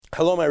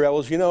Hello, my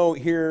rebels. You know,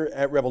 here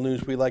at Rebel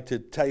News, we like to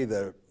tell you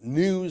the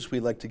news. We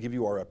like to give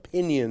you our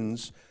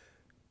opinions.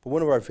 But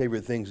one of our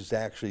favorite things is to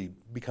actually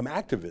become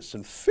activists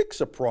and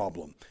fix a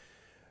problem.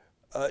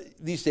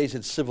 These days,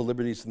 it's civil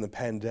liberties and the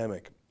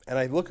pandemic. And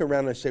I look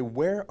around and I say,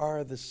 where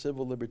are the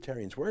civil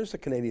libertarians? Where's the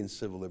Canadian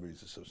Civil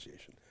Liberties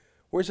Association?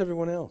 Where's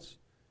everyone else?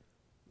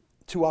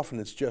 Too often,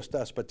 it's just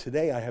us. But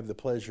today, I have the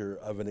pleasure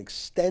of an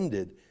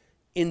extended,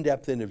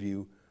 in-depth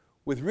interview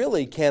with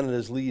really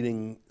Canada's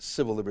leading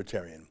civil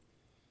libertarian.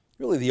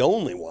 Really the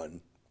only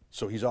one,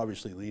 so he's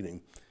obviously leading.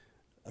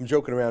 I'm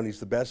joking around, he's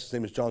the best. His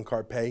name is John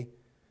Carpay,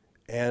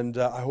 and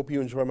I hope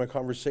you enjoy my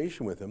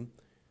conversation with him.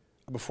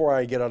 Before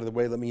I get out of the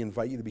way, let me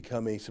invite you to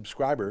become a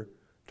subscriber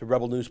to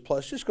Rebel News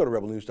Plus. Just go to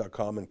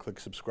rebelnews.com and click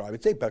subscribe.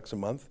 It's $8 a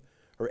month,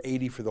 or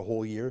 $80 for the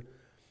whole year.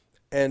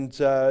 And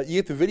you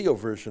get the video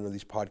version of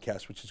these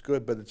podcasts, which is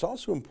good, but it's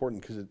also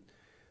important because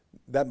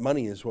that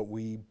money is what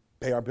we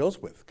pay our bills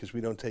with, because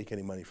we don't take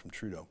any money from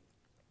Trudeau.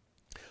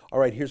 All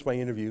right, here's my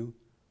interview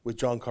with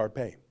John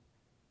Carpay.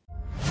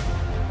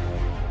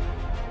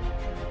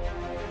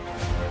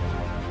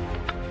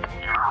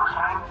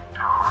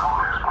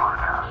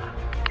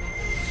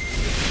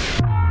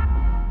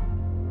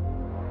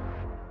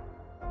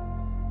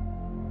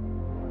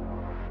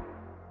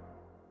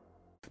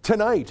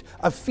 Tonight,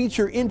 a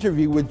feature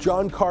interview with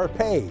John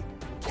Carpay,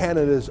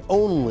 Canada's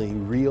only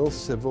real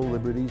civil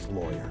liberties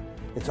lawyer.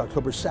 It's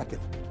October 2nd,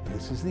 and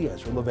this is the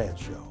Ezra Levant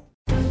Show.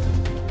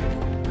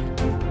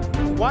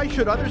 Why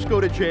should others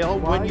go to jail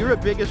when you're the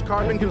biggest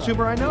carbon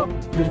consumer I know?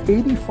 There's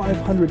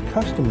 8,500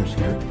 customers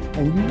here,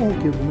 and you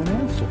won't give them an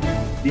answer.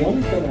 The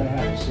only thing I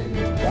have to say to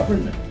the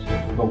government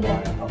about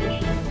why I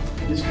publish it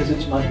is because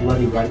it's my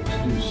bloody right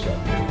to do so.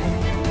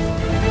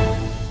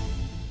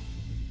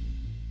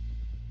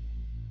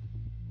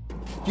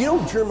 You know,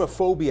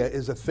 germophobia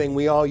is a thing.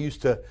 We all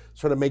used to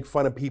sort of make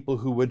fun of people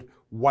who would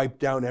wipe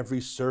down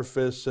every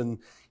surface, and,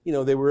 you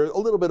know, they were a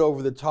little bit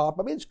over the top.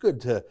 I mean, it's good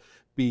to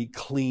be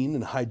clean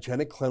and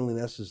hygienic.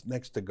 Cleanliness is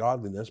next to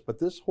godliness. But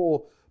this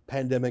whole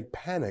pandemic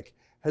panic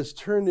has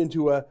turned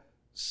into a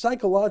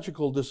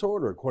psychological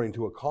disorder, according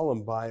to a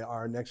column by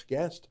our next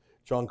guest,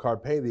 John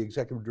Carpay, the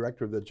executive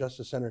director of the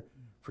Justice Center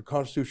for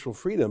Constitutional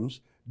Freedoms.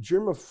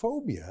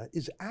 Germophobia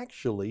is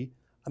actually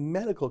a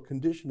medical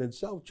condition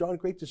itself. John,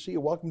 great to see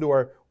you. Welcome to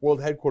our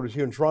world headquarters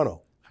here in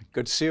Toronto.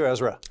 Good to see you,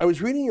 Ezra. I was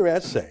reading your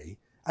essay,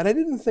 and I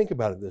didn't think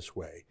about it this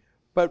way.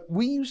 But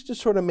we used to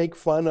sort of make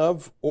fun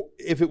of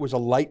if it was a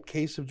light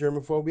case of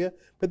germophobia,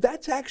 but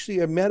that's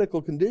actually a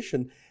medical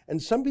condition,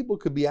 and some people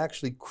could be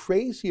actually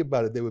crazy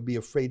about it. They would be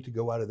afraid to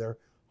go out of their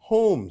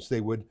homes. They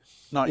would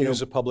not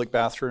use a public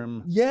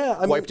bathroom.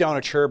 Yeah, wipe down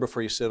a chair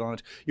before you sit on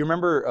it. You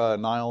remember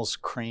Niles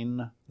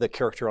Crane, the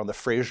character on the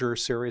Frasier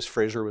series?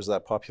 Frasier was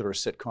that popular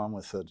sitcom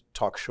with a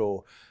talk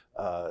show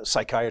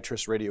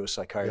psychiatrist, radio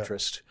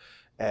psychiatrist. Yeah.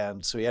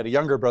 And so he had a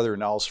younger brother,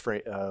 Niles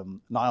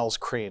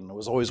Crane, who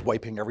was always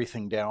wiping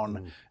everything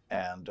down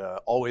and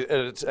always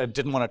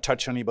didn't want to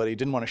touch anybody,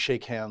 didn't want to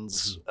shake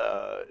hands.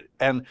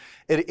 And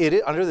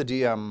it under the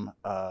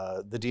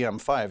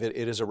DSM-5,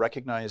 it is a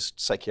recognized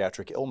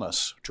psychiatric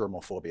illness,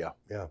 germophobia.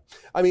 Yeah.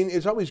 I mean,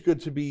 it's always good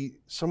to be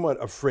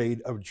somewhat afraid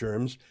of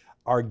germs.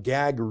 Our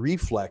gag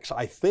reflex,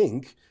 I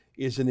think,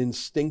 is an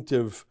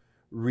instinctive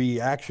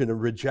reaction, a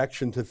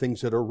rejection to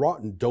things that are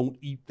rotten. Don't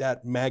eat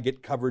that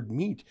maggot-covered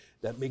meat.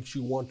 That makes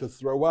you want to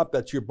throw up.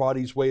 That's your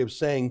body's way of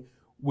saying,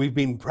 we've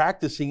been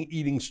practicing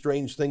eating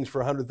strange things for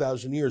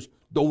 100,000 years.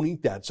 Don't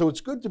eat that. So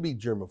it's good to be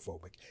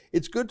germophobic.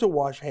 It's good to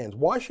wash hands.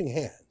 Washing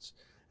hands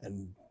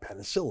and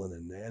penicillin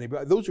and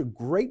antibiotics, those are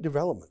great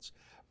developments.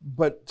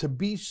 But to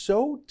be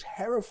so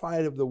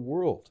terrified of the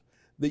world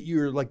that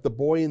you're like the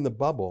boy in the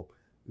bubble,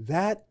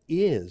 that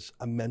is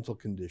a mental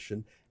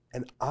condition.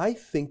 And I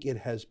think it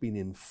has been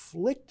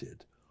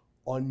inflicted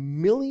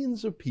on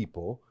millions of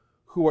people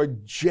who are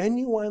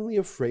genuinely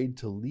afraid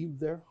to leave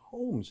their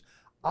homes.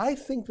 I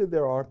think that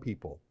there are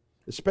people,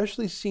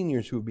 especially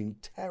seniors, who have been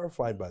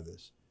terrified by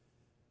this,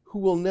 who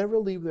will never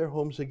leave their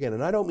homes again.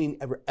 And I don't mean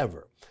ever,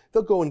 ever.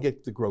 They'll go and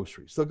get the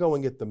groceries. They'll go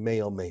and get the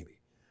mail,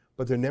 maybe.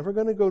 But they're never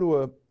going to go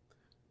to a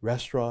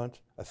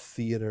restaurant, a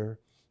theater.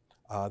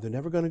 They're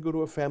never going to go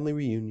to a family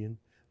reunion.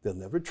 They'll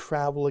never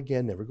travel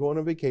again, never go on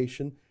a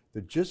vacation.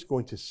 They're just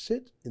going to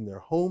sit in their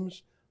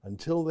homes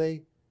until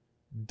they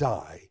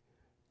die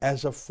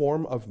as a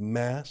form of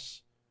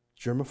mass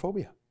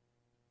germophobia.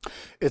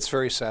 It's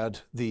very sad.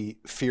 The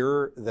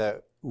fear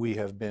that we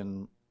have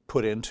been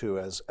put into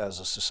as a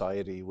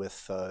society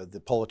with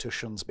the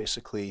politicians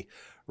basically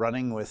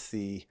running with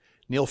the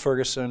Neil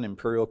Ferguson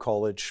Imperial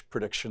College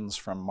predictions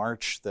from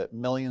March that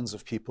millions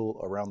of people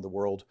around the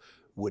world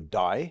would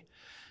die.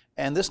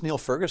 And this Neil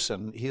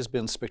Ferguson, he's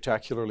been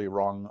spectacularly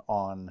wrong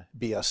on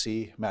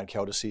BSE, mad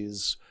cow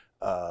disease,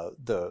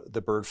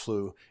 the bird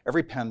flu.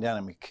 Every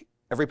pandemic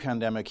Every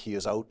pandemic, he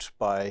is out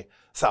by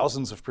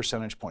thousands of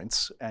percentage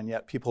points, and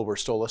yet people were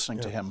still listening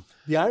to him.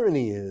 The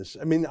irony is,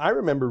 I mean, I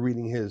remember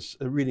reading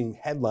reading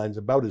headlines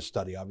about his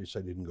study.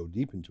 Obviously, I didn't go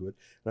deep into it,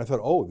 and I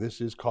thought, oh,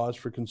 this is cause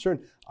for concern.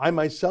 I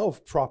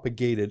myself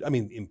propagated. I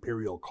mean,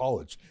 Imperial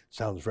College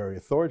sounds very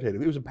authoritative.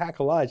 It was a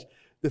pack of lies.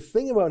 The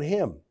thing about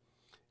him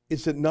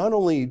is that not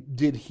only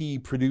did he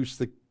produce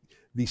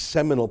the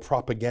seminal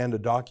propaganda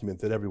document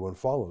that everyone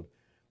followed,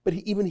 but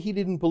even he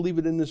didn't believe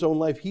it in his own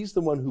life. He's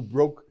the one who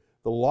broke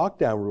the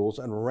lockdown rules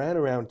and ran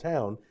around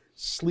town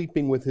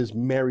sleeping with his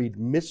married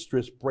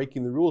mistress,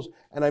 breaking the rules.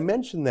 And I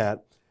mention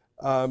that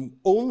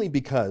only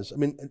because, I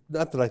mean,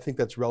 not that I think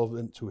that's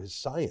relevant to his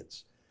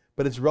science,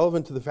 but it's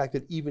relevant to the fact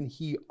that even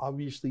he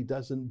obviously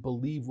doesn't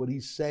believe what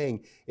he's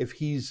saying. If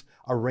he's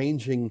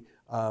arranging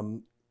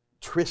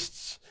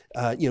trysts,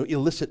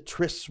 illicit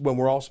trysts when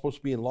we're all supposed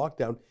to be in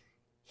lockdown,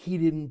 he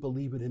didn't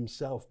believe it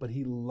himself, but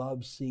he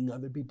loves seeing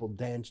other people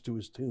dance to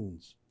his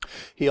tunes.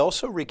 He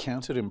also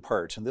recanted in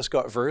part, and this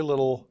got very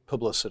little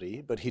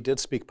publicity, but he did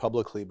speak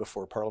publicly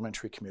before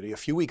Parliamentary Committee a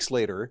few weeks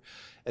later,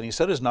 and he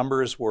said his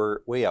numbers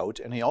were way out,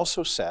 and he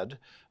also said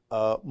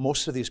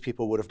most of these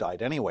people would have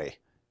died anyway,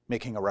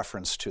 making a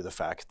reference to the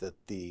fact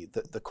that the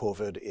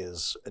COVID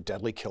is a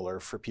deadly killer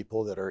for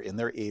people that are in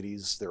their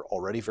 80s. They're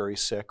already very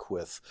sick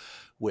with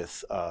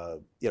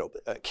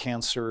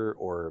cancer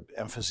or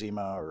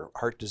emphysema or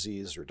heart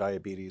disease or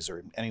diabetes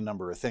or any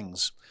number of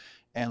things.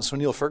 And so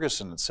Neil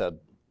Ferguson had said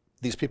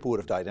these people would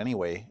have died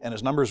anyway, and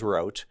his numbers were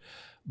out.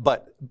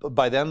 But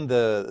by then,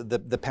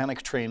 the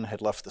panic train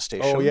had left the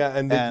station. Oh yeah,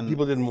 and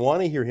people didn't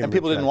want to hear him. And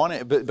people didn't want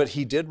it, but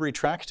he did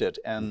retract it.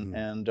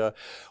 And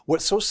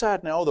what's so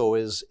sad now, though,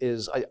 is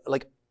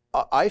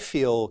I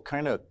feel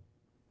kind of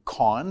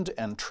conned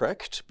and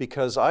tricked,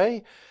 because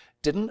I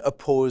didn't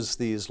oppose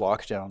these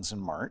lockdowns in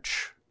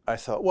March. I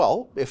thought,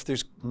 well, if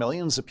there's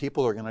millions of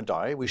people are going to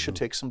die, we should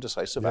take some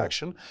decisive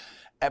action.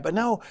 But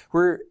now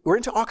we're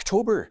into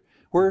October.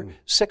 We're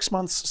 6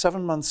 months,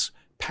 7 months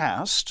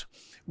past.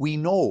 We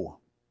know.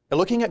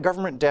 Looking at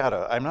government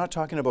data, I'm not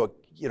talking about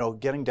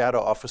getting data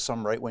off of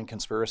some right-wing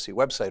conspiracy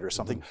website or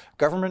something.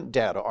 Government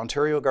data,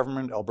 Ontario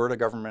government, Alberta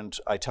government,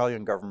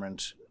 Italian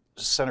government,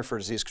 Center for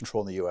Disease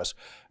Control in the US,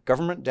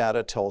 government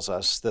data tells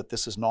us that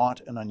this is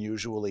not an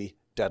unusually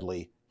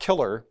deadly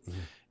killer.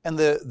 And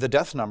the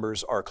death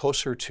numbers are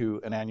closer to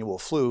an annual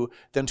flu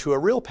than to a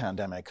real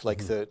pandemic like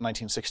the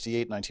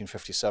 1968,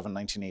 1957,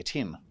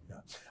 1918. Yeah.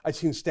 I've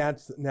seen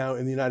stats now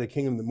in the United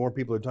Kingdom that more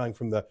people are dying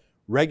from the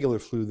regular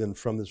flu than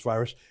from this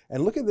virus.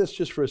 And look at this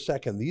just for a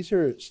second. These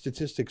are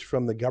statistics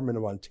from the government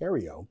of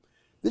Ontario.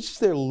 This is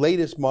their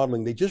latest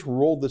modeling. They just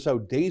rolled this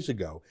out days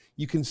ago.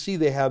 You can see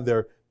they have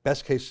their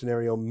best case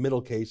scenario,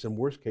 middle case, and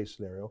worst case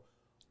scenario.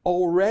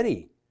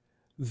 Already,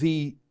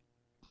 the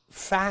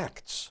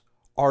facts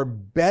are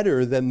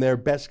better than their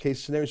best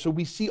case scenario. So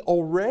we see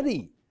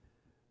already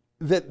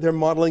that their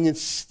modeling is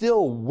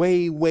still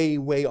way, way,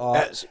 way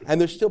off, and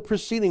they're still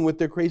proceeding with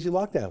their crazy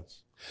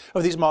lockdowns.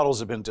 Oh, these models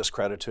have been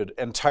discredited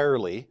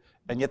entirely,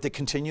 and yet they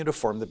continue to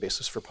form the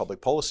basis for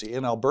public policy.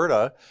 In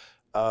Alberta,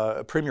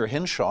 Premier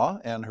Hinshaw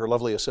and her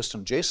lovely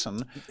assistant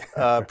Jason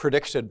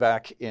predicted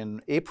back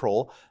in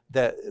April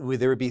that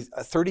there would be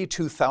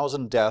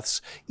 32,000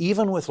 deaths,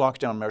 even with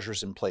lockdown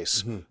measures in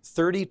place.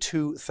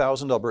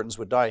 32,000 Albertans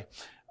would die.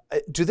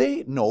 Do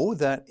they know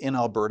that in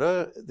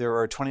Alberta there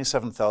are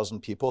 27,000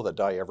 people that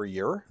die every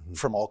year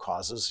from all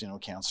causes,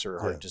 cancer,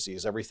 heart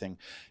disease, everything?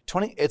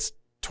 It's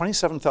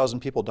 27,000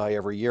 people die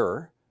every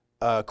year.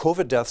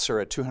 COVID deaths are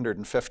at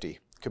 250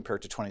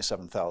 compared to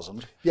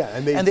 27,000. Yeah,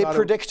 and they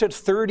predicted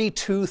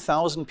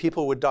 32,000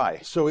 people would die.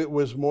 So it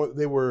was more.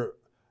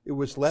 It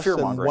was less than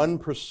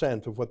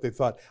 1% of what they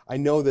thought. I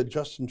know that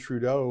Justin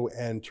Trudeau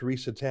and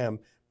Theresa Tam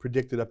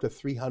predicted up to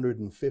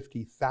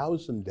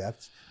 350,000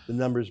 deaths. The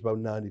number is about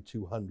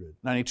 9,200.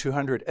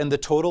 9,200, and the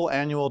total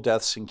annual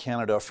deaths in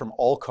Canada from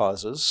all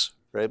causes,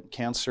 right?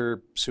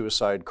 Cancer,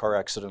 suicide, car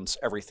accidents,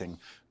 everything.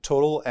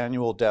 Total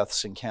annual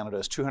deaths in Canada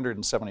is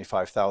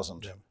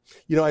 275,000.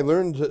 Yeah. I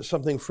learned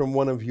something from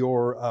one of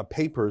your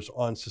papers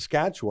on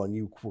Saskatchewan.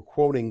 You were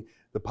quoting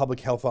the public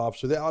health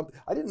officer.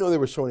 I didn't know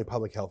there were so many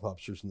public health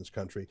officers in this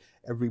country.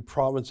 Every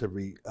province,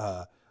 every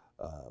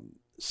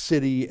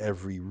city,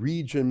 every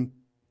region.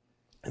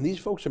 And these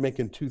folks are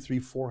making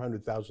 $200,000,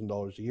 $300,000,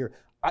 $400,000 a year.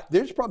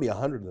 There's probably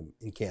 100 of them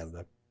in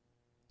Canada.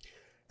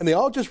 And they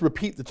all just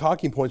repeat the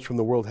talking points from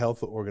the World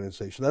Health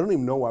Organization. I don't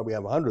even know why we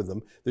have 100 of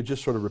them. They're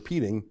just sort of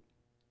repeating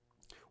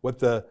what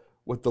the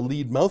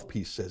lead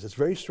mouthpiece says. It's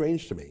very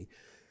strange to me.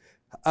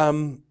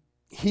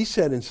 He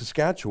said in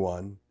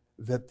Saskatchewan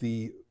that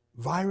the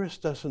virus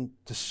doesn't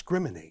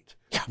discriminate.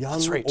 Yeah, young,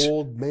 that's right.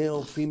 old,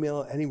 male,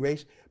 female, any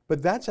race.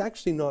 But that's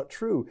actually not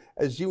true.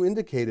 As you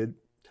indicated,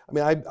 I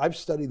mean, I've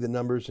studied the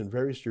numbers in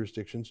various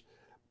jurisdictions.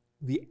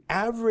 The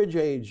average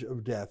age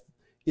of death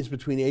is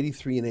between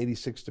 83 and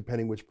 86,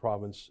 depending which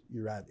province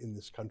you're at in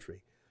this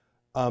country,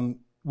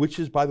 which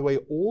is, by the way,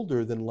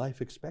 older than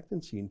life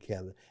expectancy in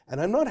Canada.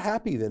 And I'm not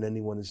happy that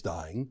anyone is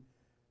dying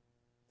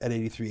at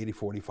 83,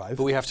 84, 85.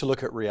 But we have to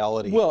look at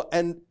reality. Well,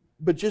 and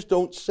but just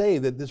don't say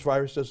that this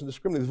virus doesn't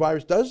discriminate. The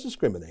virus does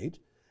discriminate,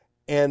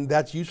 and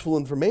that's useful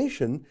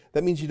information.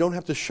 That means you don't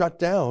have to shut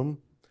down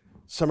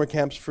summer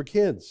camps for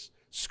kids,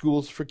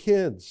 schools for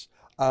kids,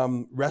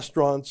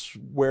 restaurants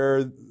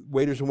where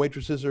waiters and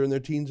waitresses are in their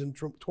teens and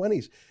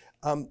 20s.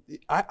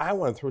 I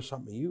want to throw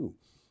something at you.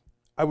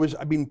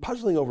 I've been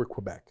puzzling over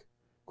Quebec.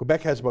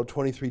 Quebec has about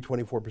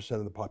 23-24%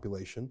 of the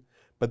population,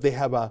 but they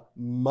have a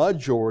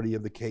majority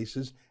of the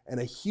cases and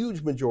a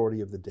huge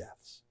majority of the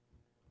deaths.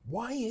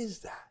 Why is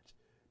that?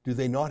 Do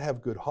they not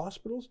have good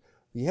hospitals?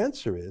 The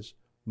answer is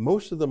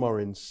most of them are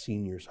in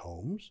seniors'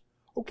 homes.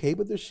 Okay,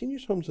 but there's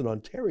seniors' homes in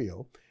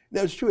Ontario.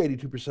 Now, it's true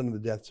 82% of the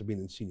deaths have been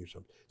in seniors'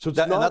 homes. So it's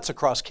and that's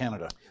across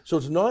Canada. So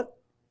it's not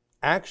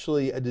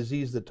actually a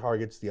disease that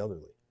targets the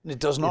elderly. It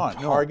does not.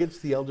 It targets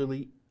the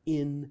elderly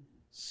in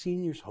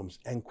seniors' homes.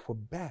 And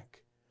Quebec,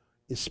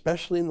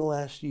 especially in the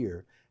last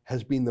year,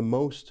 has been the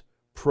most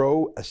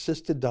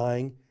pro-assisted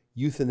dying,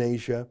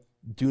 euthanasia,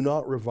 do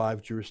not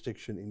revive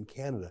jurisdiction in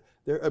Canada.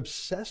 They're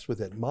obsessed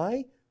with it.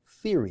 My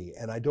theory,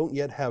 and I don't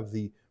yet have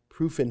the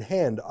proof in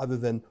hand other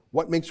than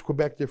what makes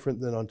Quebec different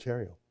than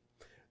Ontario,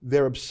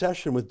 their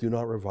obsession with do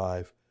not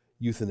revive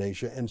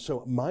euthanasia. And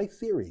so my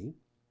theory,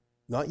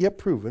 not yet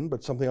proven,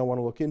 but something I want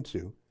to look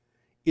into,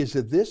 is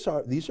that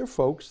these are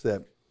folks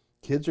that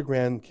kids or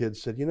grandkids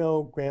said, you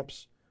know,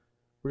 Gramps,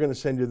 we're going to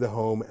send you to the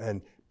home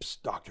and,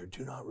 psst, doctor,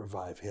 do not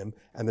revive him.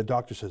 And the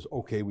doctor says,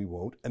 okay, we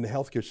won't. And the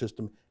healthcare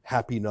system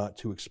happy not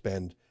to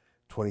expend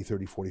 $20,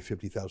 $30,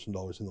 $40,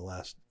 $50,000 in the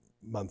last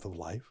month of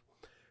life.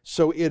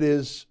 So it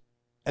is,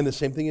 and the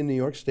same thing in New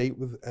York State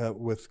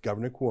with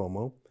Governor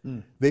Cuomo.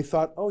 They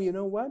thought, oh, you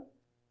know what?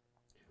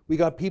 We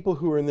got people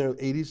who are in their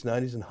 80s,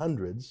 90s, and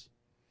 100s.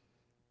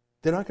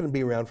 They're not going to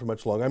be around for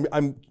much longer.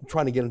 I'm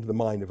trying to get into the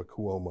mind of a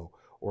Cuomo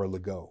or a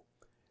Legault.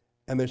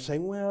 And they're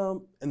saying,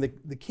 well, and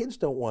the kids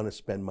don't want to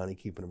spend money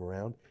keeping them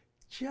around.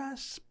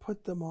 Just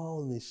put them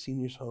all in these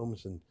seniors'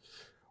 homes and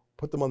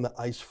put them on the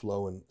ice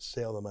floe and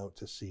sail them out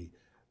to sea.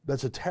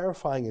 That's a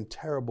terrifying and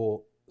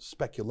terrible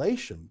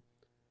speculation,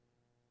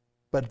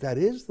 but that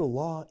is the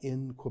law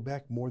in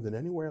Quebec more than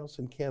anywhere else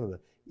in Canada.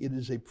 It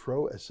is a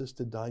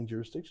pro-assisted dying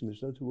jurisdiction.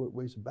 There's no two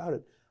ways about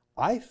it.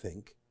 I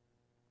think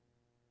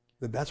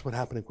that that's what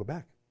happened in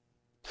Quebec.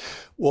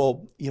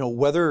 Well, you know,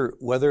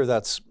 whether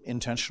that's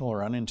intentional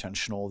or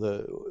unintentional,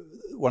 the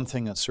one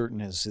thing that's certain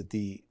is that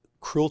the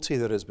cruelty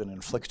that has been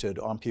inflicted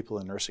on people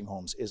in nursing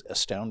homes is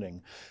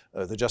astounding.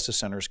 The Justice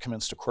Centre's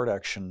commenced a court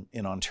action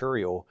in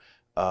Ontario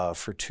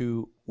for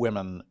 2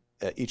 women,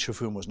 each of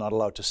whom was not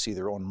allowed to see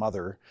their own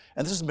mother.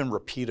 And this has been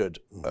repeated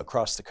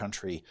across the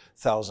country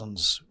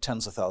thousands,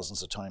 tens of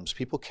thousands of times.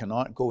 People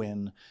cannot go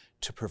in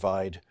to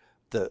provide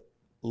the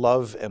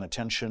love and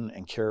attention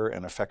and care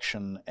and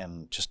affection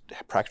and just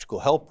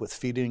practical help with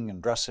feeding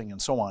and dressing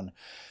and so on.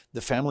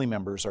 The family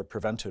members are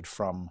prevented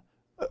from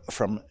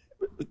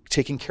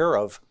taking care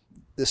of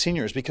the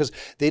seniors because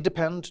they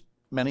depend,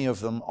 many of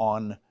them,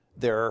 on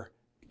their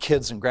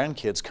kids and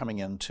grandkids coming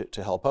in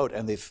to help out,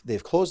 and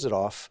they've closed it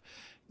off.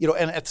 You know,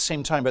 and at the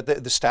same time, but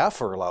the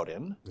staff are allowed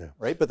in,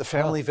 right? But the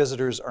family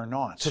visitors are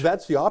not. So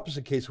that's the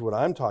opposite case of what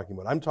I'm talking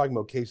about. I'm talking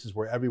about cases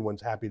where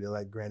everyone's happy to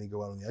let Granny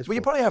go out on the ice. Well,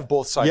 you probably have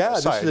both sides. Yeah,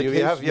 side.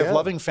 You have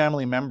loving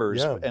family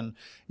members, Yeah. and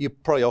you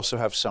probably also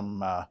have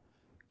some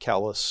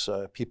callous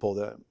people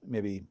that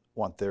maybe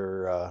want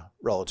their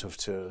relative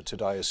to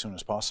die as soon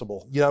as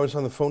possible. You know, I was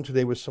on the phone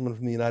today with someone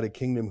from the United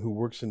Kingdom who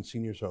works in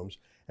seniors' homes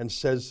and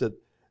says that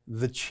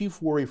the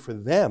chief worry for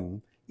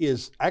them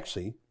is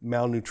actually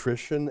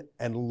malnutrition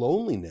and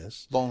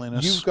loneliness.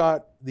 You've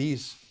got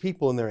these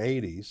people in their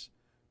 80s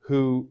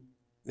who,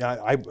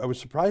 I was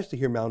surprised to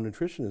hear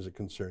malnutrition is a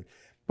concern,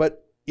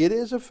 but it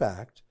is a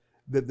fact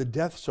that the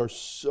deaths are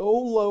so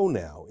low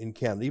now in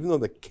Canada, even though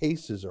the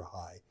cases are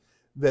high,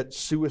 that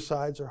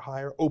suicides are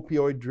higher,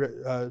 opioid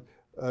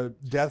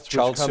deaths.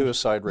 Child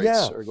suicide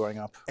rates are going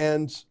up.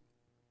 And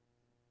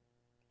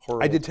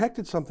horrible. I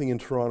detected something in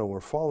Toronto.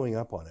 We're following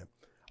up on it.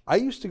 I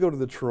used to go to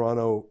the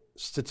Toronto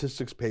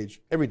statistics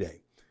page every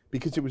day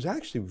because it was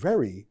actually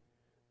very,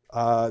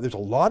 there's a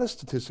lot of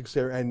statistics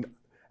there. And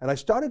I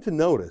started to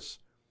notice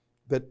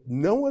that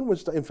no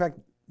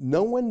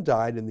one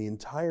died in the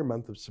entire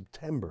month of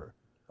September.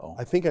 Oh.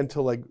 I think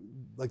until I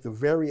think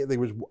there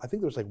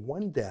was like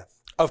 1 death.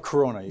 Of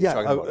corona, you're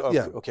talking about?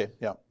 Yeah. Okay,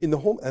 yeah. In the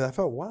whole, and I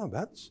thought, wow,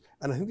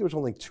 and I think there was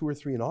only 2 or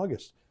 3 in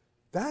August.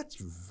 That's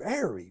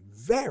very,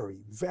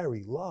 very,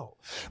 very low.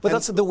 But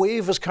that's the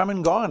wave has come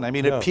and gone. I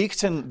mean,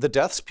 the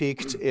deaths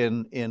peaked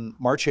in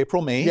March,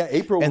 April, May. Yeah,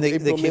 April. And they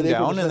April, came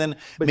down, and then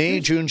May,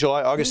 June,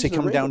 July, August, they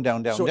come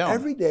down. So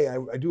every day,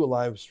 I do a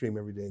live stream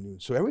every day at noon.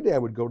 So every day I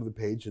would go to the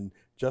page, and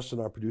Justin,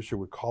 our producer,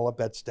 would call up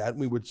that stat, and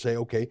we would say,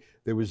 okay,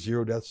 there was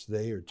 0 deaths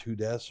today or 2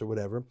 deaths or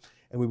whatever.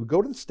 And we would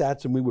go to the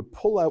stats, and we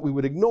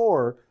would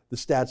ignore the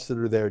stats that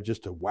are there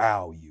just to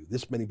wow you.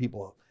 This many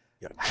people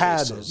had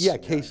cases. Yeah,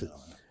 cases.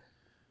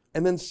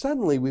 And then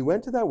suddenly we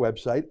went to that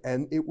website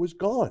and it was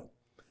gone.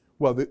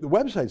 Well, the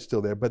website's still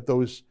there, but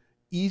those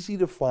easy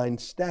to find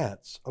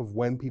stats of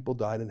when people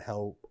died and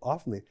how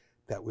often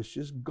that was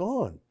just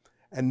gone.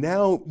 And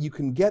now you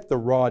can get the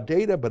raw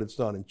data, but it's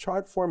not in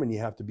chart form, and you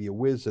have to be a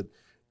whiz at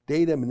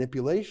data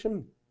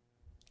manipulation.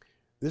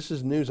 This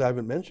is news I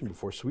haven't mentioned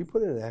before. So we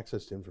put in an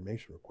access to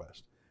information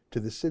request to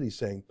the city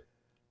saying,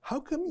 how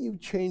come you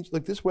changed,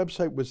 like this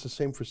website was the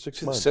same for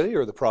 6 months. City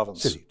or the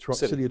province? City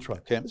of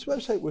Toronto. Okay. This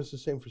website was the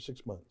same for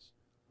 6 months.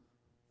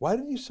 Why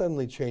did you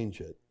suddenly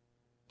change it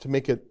to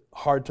make it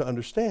hard to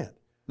understand?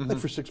 Like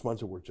for 6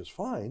 months it worked just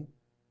fine.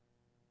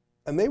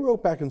 And they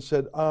wrote back and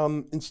said,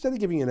 instead of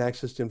giving you an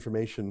access to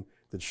information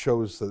that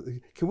shows,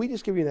 can we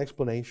just give you an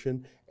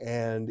explanation?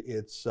 And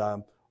it's,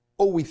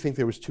 we think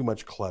there was too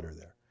much clutter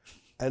there.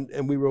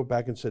 And we wrote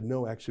back and said,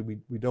 no, actually,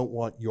 we don't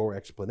want your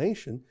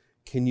explanation.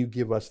 Can you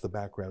give us the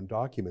background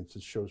documents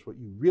that shows what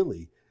you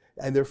really,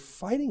 and they're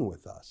fighting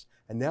with us.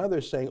 And now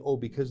they're saying,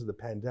 because of the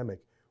pandemic,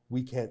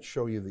 we can't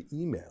show you the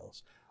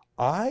emails.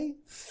 I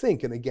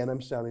think, and again,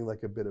 I'm sounding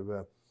like a bit of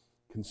a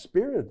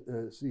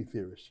conspiracy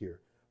theorist here,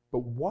 but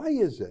why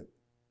is it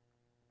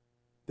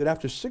that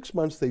after 6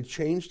 months they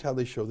changed how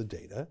they show the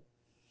data,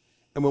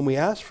 and when we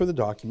ask for the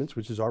documents,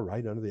 which is our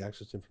right under the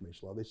Access to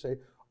Information Law, they say,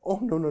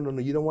 no,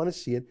 you don't want to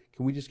see it.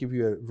 Can we just give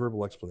you a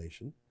verbal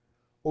explanation?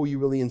 Oh, you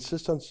really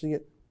insist on seeing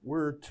it?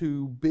 We're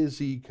too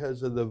busy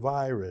because of the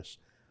virus.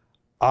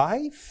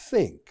 I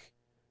think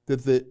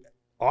that the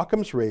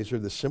Occam's razor,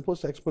 the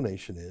simplest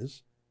explanation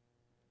is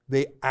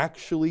they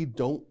actually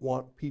don't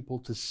want people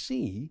to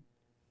see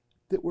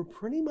that we're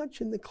pretty much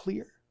in the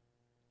clear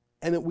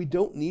and that we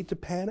don't need to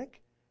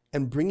panic.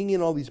 And bringing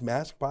in all these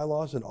mask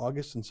bylaws in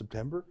August and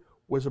September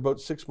was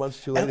about 6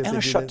 months too late. And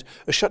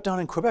a shutdown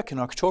in Quebec in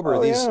October.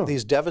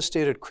 These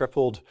devastated,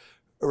 crippled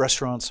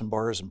restaurants and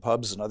bars and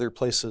pubs and other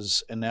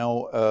places. And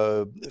now,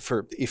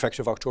 for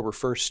effective October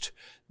 1st,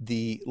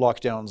 the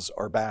lockdowns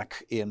are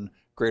back in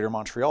Greater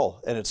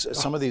Montreal. And it's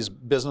some of these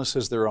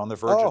businesses, they're on the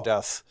verge of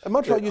death. And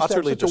Montreal used to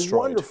have such a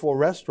wonderful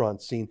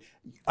restaurant scene.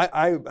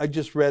 I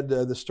just read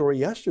the story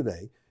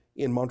yesterday.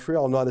 In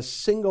Montreal, not a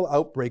single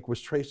outbreak was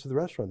traced to the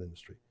restaurant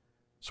industry.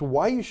 So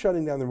why are you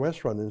shutting down the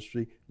restaurant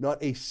industry? Not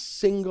a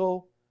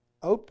single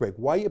outbreak.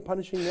 Why are you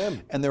punishing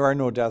them? And there are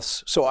no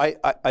deaths. So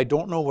I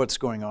don't know what's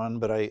going on,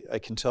 but I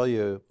can tell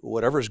you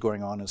whatever's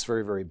going on is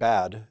very, very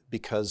bad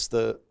because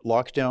the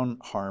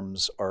lockdown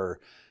harms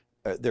are,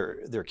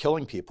 they're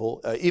killing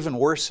people. Even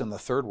worse in the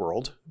third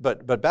world,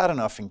 but bad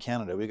enough in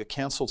Canada. We got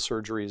canceled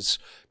surgeries,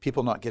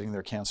 people not getting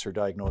their cancer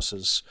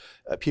diagnosis,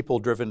 people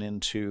driven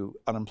into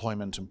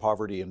unemployment and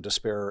poverty and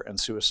despair and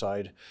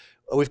suicide.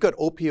 We've got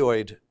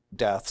opioid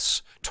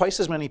deaths,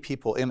 twice as many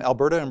people in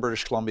Alberta and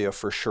British Columbia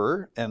for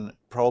sure, and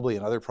probably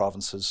in other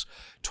provinces,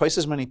 twice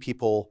as many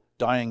people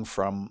dying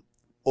from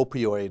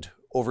opioid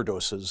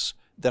overdoses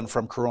than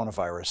from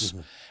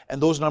coronavirus.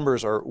 And those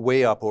numbers are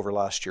way up over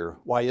last year.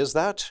 Why is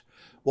that?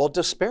 Well,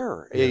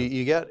 despair.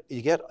 Yeah.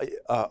 You get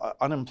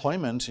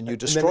unemployment and you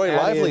destroy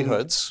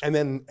livelihoods. And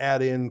then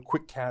add in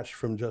quick cash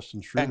from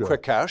Justin Trudeau. And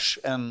quick cash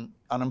and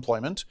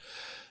unemployment.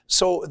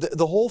 So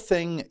the whole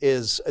thing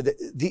is,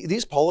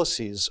 these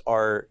policies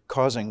are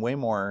causing way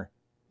more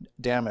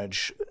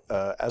damage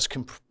as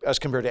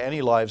compared to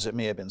any lives that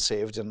may have been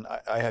saved, and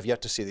I have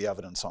yet to see the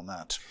evidence on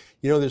that.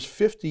 You know, there's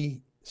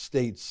 50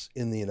 states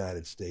in the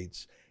United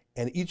States,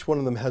 and each one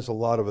of them has a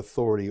lot of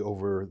authority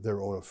over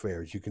their own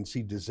affairs. You can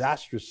see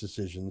disastrous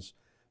decisions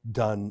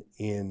done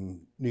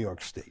in New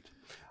York State.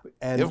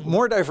 And you have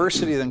more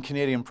diversity than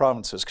Canadian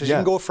provinces, because you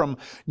can go from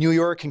New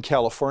York and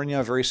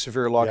California, very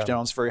severe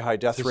lockdowns, very high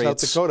death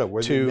rates, South Dakota,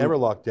 where they never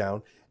locked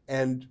down,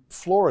 and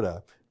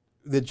Florida,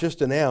 that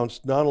just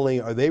announced not only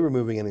are they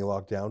removing any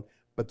lockdown,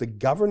 but the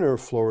governor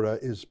of Florida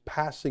is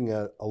passing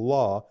a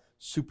law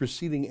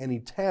superseding any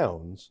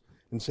towns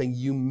and saying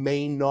you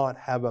may not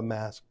have a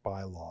mask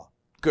bylaw.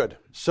 Good.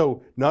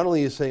 So not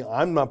only is saying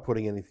I'm not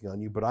putting anything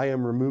on you, but I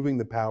am removing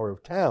the power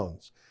of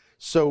towns.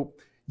 So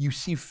you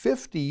see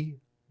 50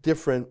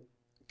 different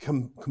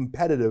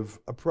competitive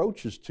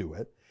approaches to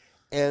it.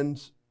 And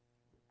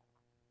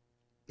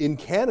in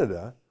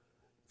Canada,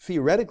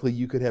 theoretically,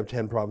 you could have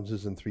 10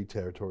 provinces and 3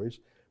 territories,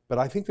 but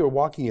I think they're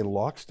walking in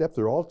lockstep.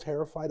 They're all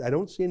terrified. I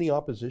don't see any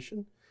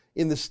opposition.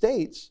 In the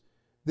States,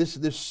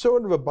 there's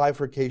sort of a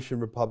bifurcation,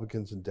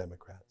 Republicans and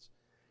Democrats.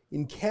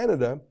 In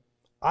Canada,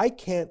 I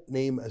can't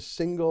name a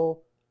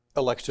single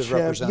elected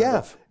representative.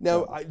 Yeah.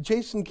 Now,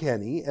 Jason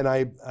Kenney, and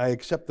I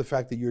accept the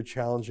fact that you're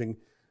challenging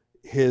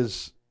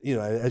his,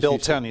 as Bill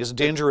 10, he's a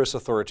dangerous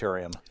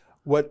authoritarian.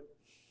 What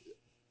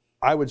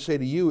I would say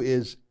to you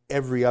is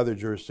every other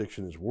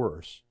jurisdiction is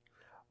worse.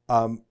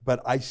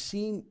 But I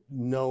see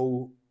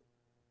no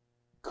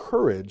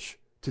courage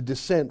to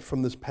dissent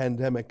from this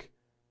pandemic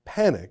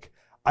panic.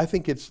 I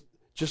think it's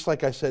just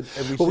like I said.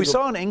 We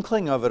saw an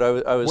inkling of it.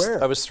 I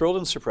was thrilled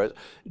and surprised.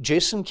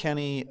 Jason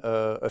Kenney,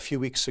 a few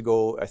weeks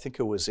ago, I think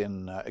it was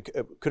it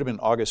could have been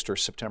August or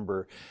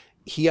September,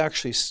 he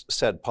actually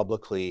said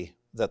publicly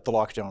that the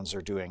lockdowns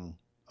are doing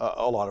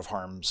a lot of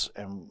harms,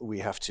 and we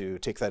have to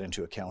take that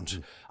into account.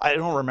 I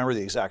don't remember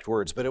the exact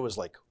words, but it was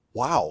like,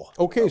 Wow.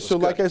 Okay, That so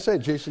was like good. I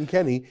said, Jason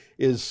Kenney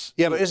is.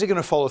 Yeah, but is he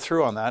going to follow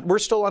through on that? We're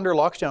still under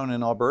lockdown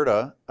in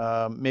Alberta,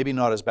 maybe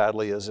not as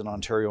badly as in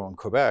Ontario and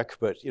Quebec,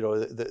 but you know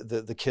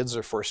the kids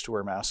are forced to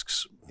wear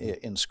masks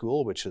in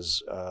school, which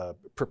is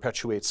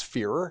perpetuates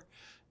fear,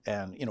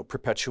 and you know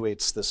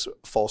perpetuates this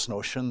false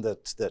notion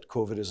that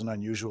COVID is an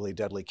unusually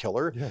deadly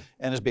killer,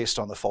 and is based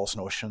on the false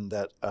notion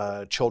that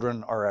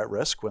children are at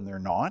risk when they're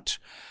not.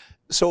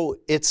 So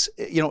it's,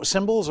 you know,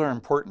 symbols are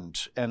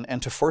important,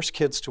 and to force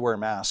kids to wear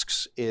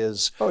masks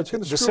is Oh, it's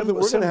going to the screw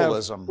them.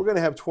 symbolism. We're going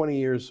to have 20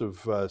 years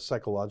of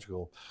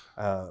psychological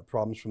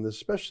problems from this,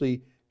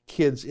 especially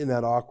kids in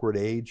that awkward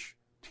age,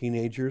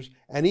 teenagers,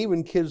 and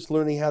even kids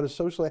learning how to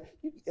socialize.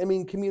 I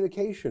mean,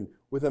 communication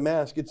with a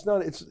mask. It's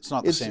not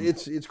the same.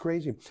 It's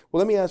crazy. Well,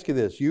 let me ask you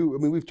this.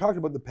 We've talked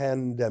about the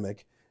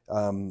pandemic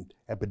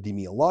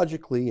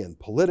epidemiologically and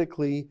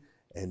politically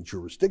and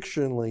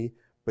jurisdictionally.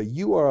 But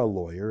you are a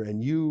lawyer,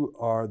 and you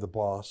are the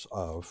boss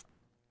of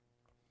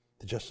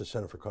the Justice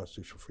Center for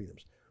Constitutional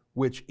Freedoms,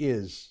 which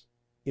is,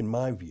 in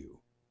my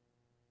view,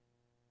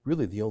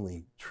 really the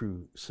only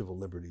true civil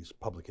liberties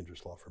public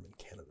interest law firm in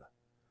Canada.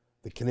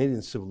 The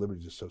Canadian Civil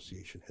Liberties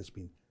Association has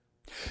been...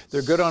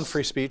 They're good on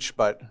free speech,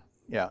 but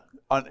yeah.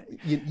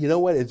 You know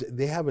what?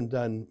 They haven't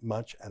done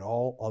much at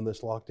all on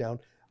this lockdown.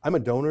 I'm a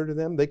donor to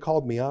them. They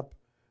called me up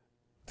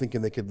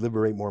thinking they could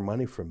liberate more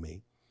money from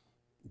me.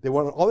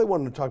 All they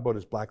wanted to talk about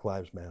is Black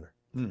Lives Matter.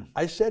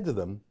 I said to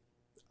them,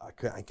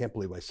 I can't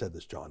believe I said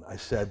this, John. I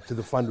said to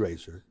the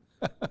fundraiser,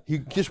 he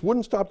just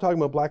wouldn't stop talking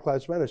about Black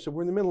Lives Matter. I said,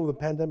 we're in the middle of the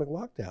pandemic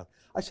lockdown.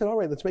 I said, all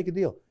right, let's make a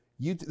deal.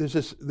 There's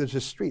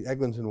this street,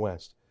 Eglinton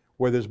West,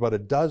 where there's about a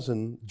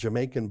dozen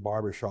Jamaican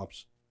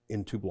barbershops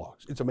in 2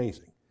 blocks. It's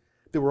amazing.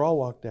 They were all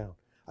locked down.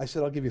 I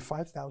said, I'll give you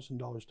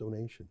 $5,000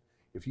 donation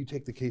if you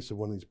take the case of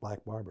one of these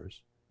black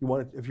barbers.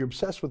 If you're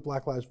obsessed with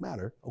Black Lives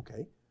Matter,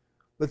 okay,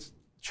 let's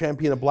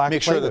champion a black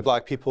Make sure plaintiff. that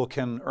black people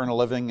can earn a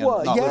living and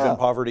not live in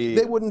poverty.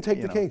 They wouldn't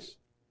take the case.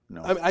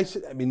 No. I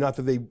said, not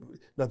that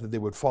they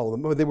would follow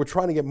them, but they were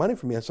trying to get money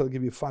from me. I said, I'll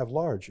give you 5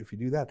 large if you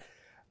do that.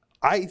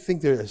 I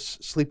think they're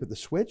asleep at the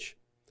switch.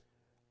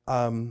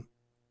 I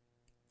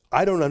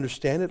don't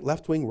understand it.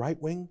 Left wing,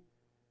 right wing,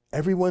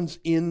 everyone's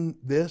in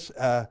this.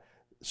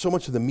 So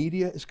much of the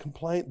media is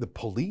compliant. The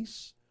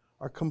police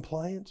are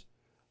compliant.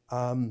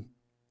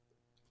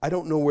 I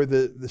don't know where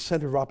the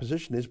center of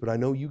opposition is, but I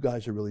know you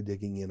guys are really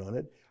digging in on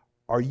it.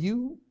 Are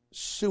you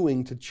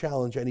suing to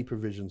challenge any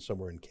provision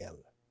somewhere in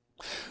Canada?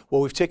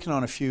 Well, we've taken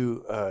on a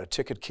few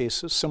ticket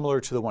cases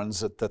similar to the ones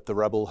that the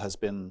Rebel has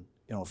been,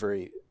 you know,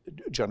 very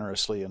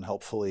generously and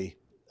helpfully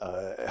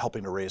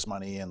helping to raise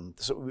money. And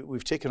so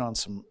we've taken on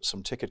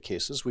some ticket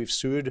cases. We've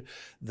sued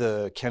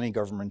the Kenney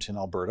government in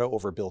Alberta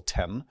over Bill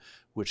 10,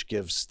 which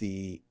gives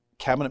the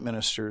cabinet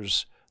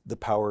ministers the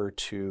power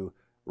to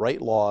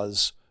write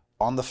laws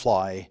on the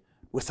fly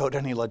without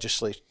any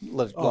legislative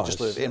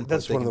input.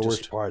 That's one of the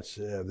worst parts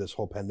of this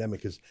whole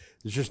pandemic is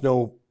there's just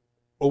no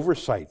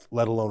oversight,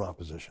 let alone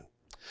opposition.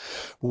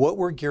 What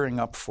we're gearing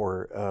up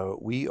for,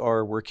 we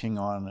are working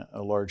on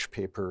a large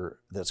paper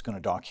that's going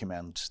to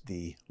document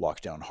the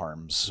lockdown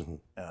harms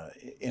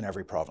in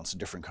every province, and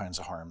different kinds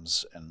of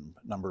harms and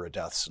number of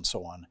deaths and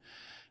so on.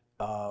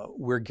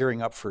 We're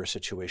gearing up for a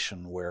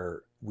situation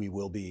where we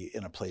will be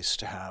in a place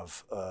to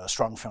have a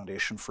strong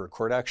foundation for a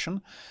court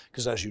action,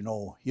 because as you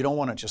know, you don't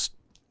want to just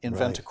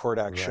invent a court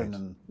action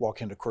and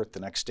walk into court the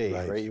next day,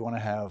 right? You want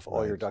to have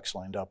all your ducks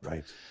lined up.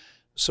 Right.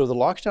 So the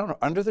lockdown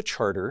under the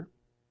Charter,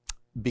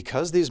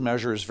 because these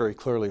measures very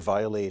clearly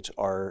violate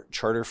our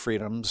charter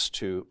freedoms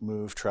to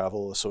move,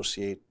 travel,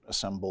 associate,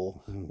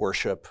 assemble,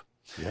 worship,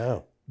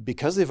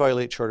 because they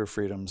violate charter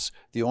freedoms,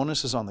 the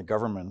onus is on the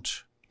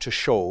government to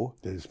show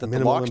that the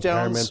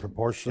lockdowns,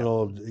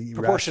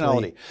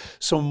 proportionality.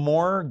 So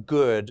more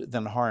good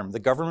than harm. The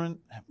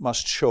government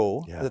must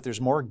show that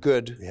there's more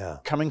good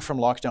coming from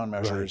lockdown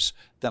measures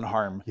than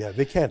harm. Yeah,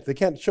 they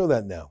can't show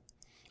that now.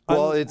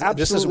 Well,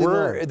 this is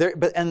where,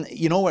 and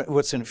you know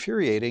what's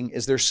infuriating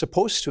is they're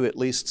supposed to at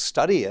least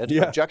study it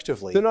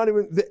objectively. They're not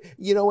even,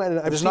 and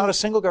there's not a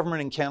single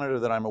government in Canada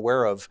that I'm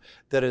aware of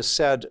that has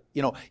said,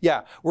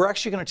 we're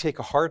actually going to take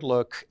a hard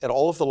look at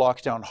all of the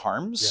lockdown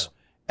harms.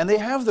 And they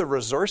have the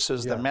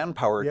resources, the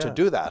manpower to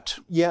do that.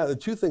 Yeah, the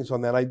 2 things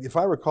on that. If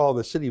I recall,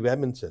 the city of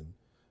Edmonton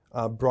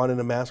brought in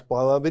a mask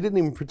bylaw. They didn't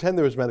even pretend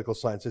there was medical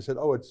science. They said,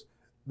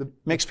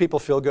 makes people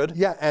feel good.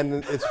 Yeah,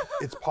 and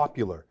it's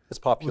popular. It's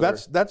popular.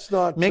 That's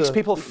not makes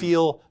people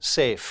feel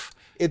safe.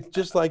 It's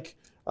just like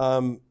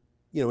in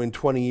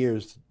 20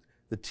 years,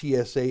 the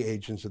TSA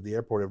agents at the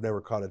airport have never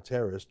caught a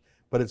terrorist,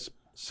 but it's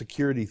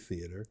security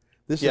theater.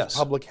 This is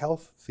public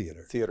health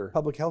theater.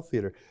 Public health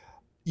theater.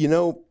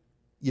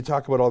 You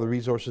talk about all the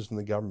resources in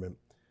the government.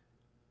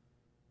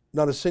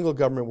 Not a single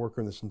government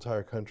worker in this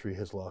entire country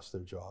has lost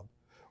their job.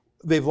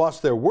 They've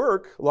lost their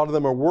work. A lot of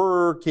them are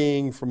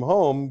working from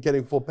home,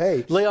 getting full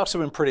pay. Layoffs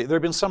have been there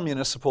have been some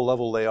municipal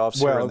level layoffs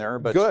here and there,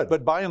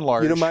 but by and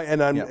large.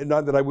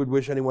 Not that I would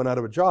wish anyone out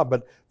of a job,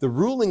 but the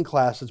ruling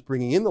class that's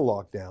bringing in the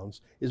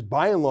lockdowns is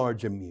by and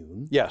large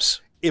immune. Yes.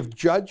 If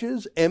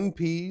judges,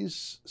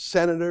 MPs,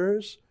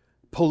 senators,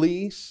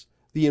 police,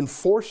 the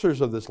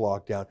enforcers of this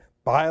lockdown,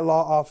 bylaw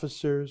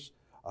officers,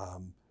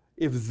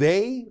 if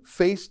they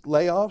faced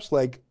layoffs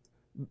like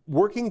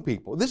working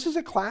people, this is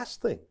a class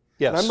thing.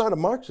 Yes. And I'm not a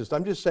Marxist.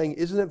 I'm just saying,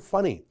 isn't it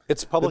funny?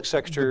 It's public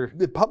sector.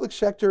 The public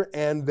sector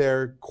and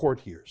their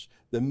courtiers,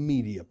 the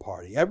media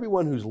party,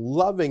 everyone who's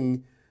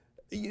loving,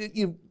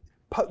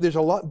 there's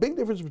a big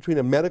difference between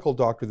a medical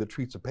doctor that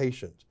treats a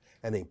patient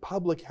and a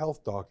public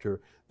health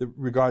doctor that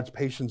regards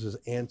patients as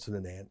ants in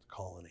an ant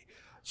colony.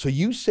 So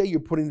you say you're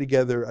putting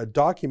together a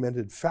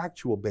documented,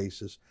 factual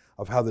basis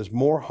of how there's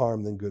more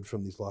harm than good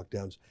from these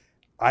lockdowns.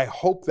 I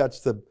hope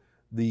that's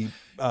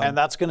and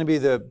that's going to be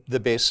the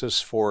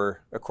basis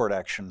for a court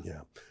action.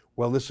 Yeah.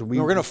 Well, listen,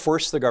 we're going to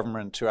force the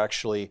government to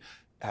actually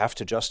have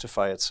to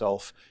justify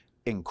itself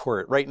in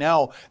court. Right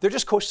now, they're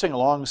just coasting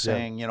along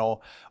saying, you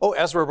know, oh,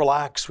 Ezra,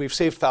 relax, we've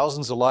saved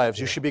thousands of lives.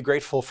 You should be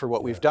grateful for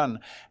what we've done.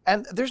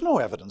 And there's no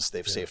evidence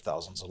they've saved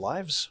thousands of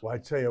lives. Well, I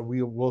tell you,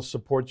 we will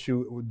support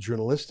you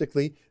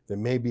journalistically. There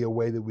may be a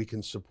way that we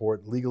can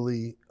support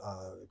legally,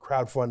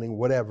 crowdfunding,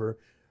 whatever.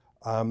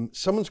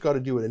 Someone's got to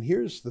do it. And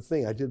here's the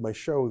thing. I did my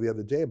show the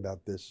other day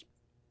about this.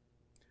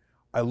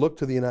 I look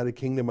to the United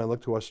Kingdom, I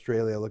look to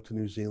Australia, I look to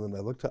New Zealand, I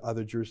look to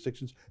other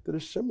jurisdictions that are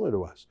similar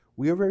to us.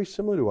 We are very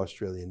similar to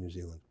Australia and New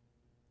Zealand.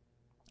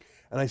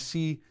 And I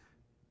see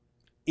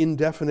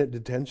indefinite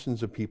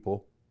detentions of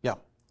people,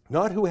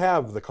 not who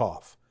have the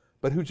cough,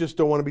 but who just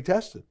don't want to be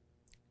tested.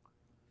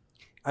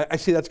 I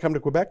see that's come to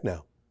Quebec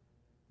now.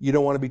 You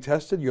don't want to be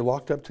tested, you're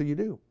locked up till you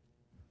do.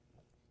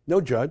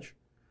 No judge,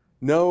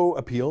 no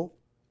appeal,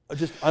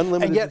 just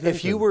unlimited And yet,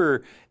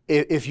 detention.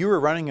 if you were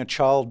running a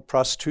child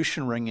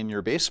prostitution ring in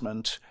your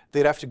basement,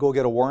 they'd have to go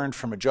get a warrant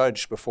from a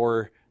judge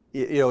before.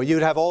 You know,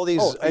 you'd have all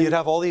these.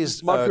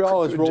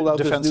 Montreal has rolled out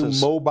defenses.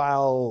 this new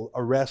mobile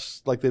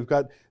arrests. Like they're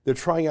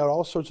trying out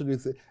all sorts of new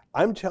things.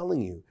 I'm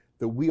telling you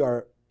that we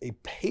are a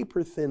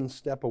paper-thin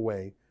step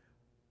away,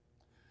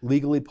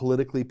 legally,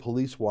 politically,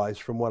 police-wise,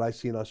 from what I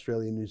see in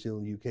Australia, New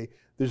Zealand, UK.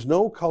 There's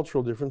no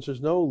cultural difference. There's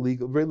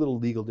very little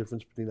legal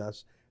difference between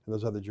us and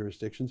those other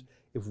jurisdictions.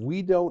 If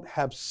we don't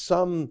have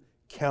some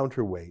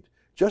counterweight,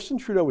 Justin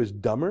Trudeau is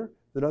dumber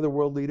than other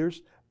world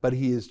leaders, but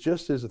he is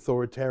just as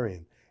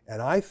authoritarian. And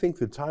I think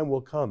the time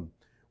will come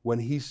when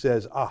he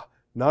says,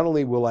 not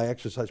only will I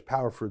exercise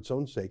power for its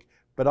own sake,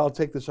 but I'll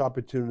take this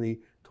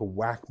opportunity to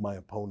whack my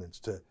opponents.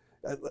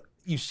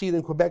 You see it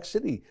in Quebec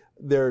City.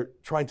 They're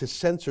trying to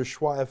censor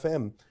Schwa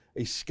FM,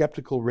 a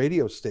skeptical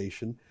radio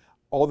station.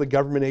 All the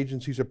government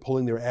agencies are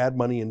pulling their ad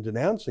money and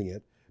denouncing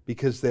it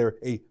because they're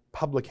a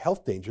public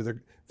health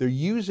danger. They're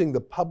using the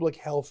public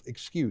health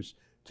excuse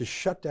to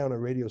shut down a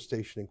radio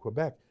station in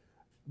Quebec.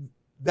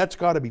 That's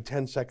got to be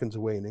 10 seconds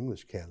away in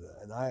English Canada,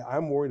 and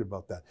I'm worried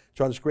about that.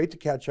 John, it's great to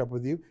catch up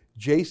with you.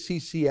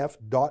 jccf.ca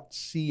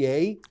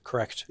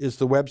Correct. is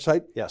the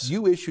website. Yes.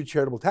 You issue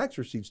charitable tax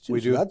receipts too,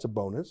 so that's a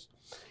bonus.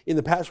 In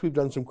the past, we've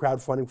done some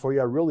crowdfunding for you.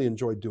 I really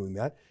enjoyed doing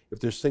that. If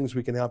there's things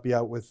we can help you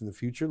out with in the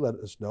future, let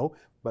us know.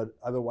 But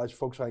otherwise,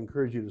 folks, I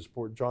encourage you to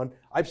support John.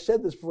 I've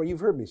said this before. You've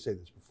heard me say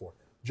this before.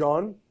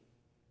 John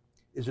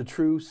is a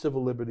true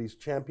civil liberties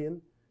champion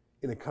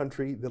in a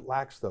country that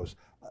lacks those.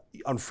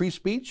 On free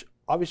speech,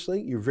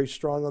 obviously, you're very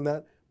strong on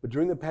that. But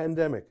during the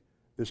pandemic,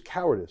 there's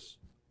cowardice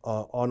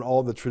on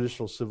all the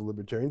traditional civil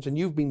libertarians. And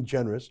you've been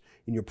generous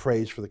in your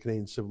praise for the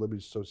Canadian Civil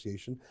Liberties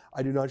Association.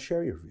 I do not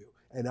share your view.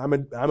 And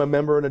I'm a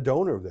member and a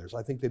donor of theirs.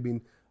 I think they've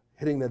been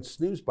hitting that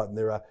snooze button.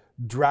 They're a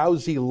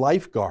drowsy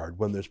lifeguard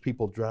when there's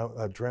people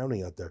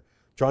drowning out there.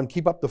 John,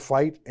 keep up the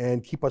fight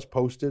and keep us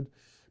posted.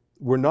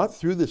 We're not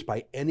through this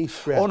by any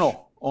stretch.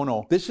 Oh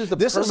no. This is a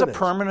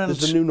permanent.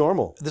 This is the new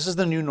normal. This is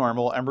the new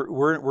normal, and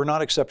we're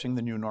not accepting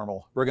the new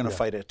normal. We're going to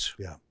fight it.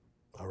 Yeah.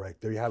 All right.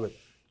 There you have it.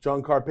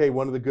 John Carpe,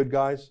 one of the good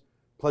guys.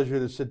 Pleasure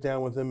to sit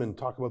down with him and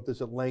talk about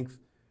this at length.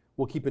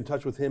 We'll keep in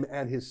touch with him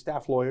and his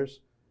staff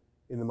lawyers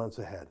in the months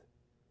ahead.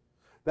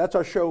 That's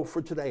our show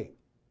for today.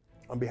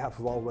 On behalf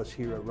of all of us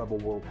here at Rebel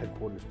World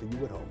Headquarters, to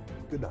you at home,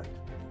 good night.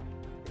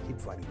 Keep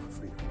fighting for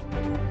freedom.